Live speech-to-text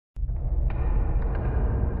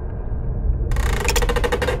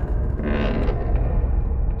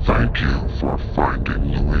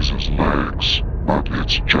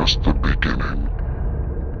It's just the beginning.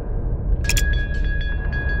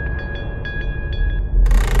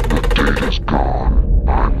 The data's gone.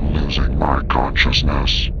 I'm losing my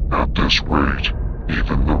consciousness. At this rate,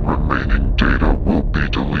 even the remaining data will be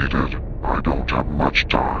deleted. I don't have much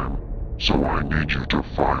time, so I need you to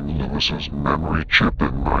find Lewis's memory chip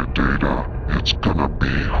in my data. It's gonna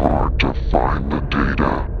be hard to find the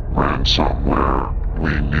data. Ransomware.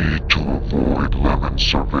 We need to avoid Lemon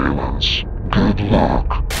surveillance. Good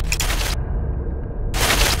luck.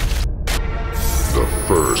 The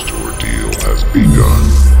first ordeal has begun.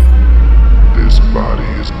 This body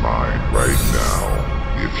is mine right now.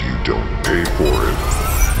 If you don't pay for it,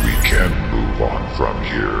 we can't move on from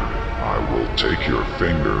here. I will take your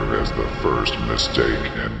finger as the first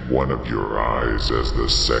mistake and one of your eyes as the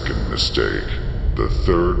second mistake. The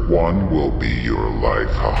third one will be your life,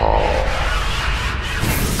 haha.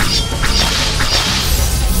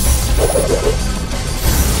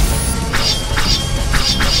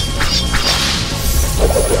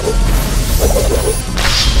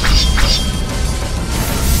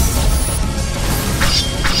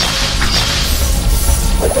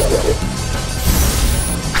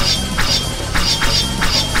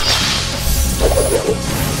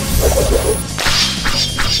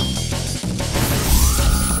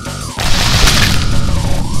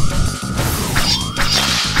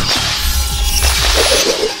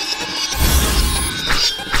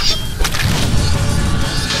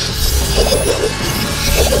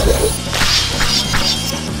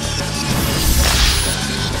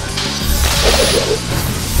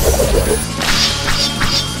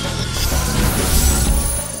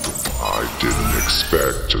 I didn't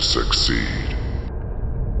expect to succeed.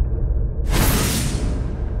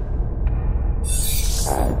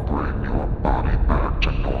 I'll bring your body back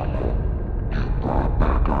to normal. You brought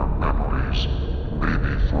back our memories,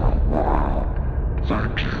 maybe for a while.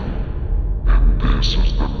 Thank you. And this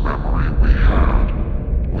is the memory we had.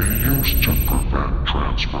 We used to prevent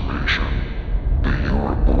transformation. The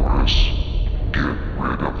Ouroboros. Get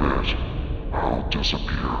rid of it. I'll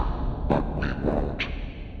disappear, but we won't.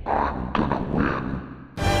 I'm gonna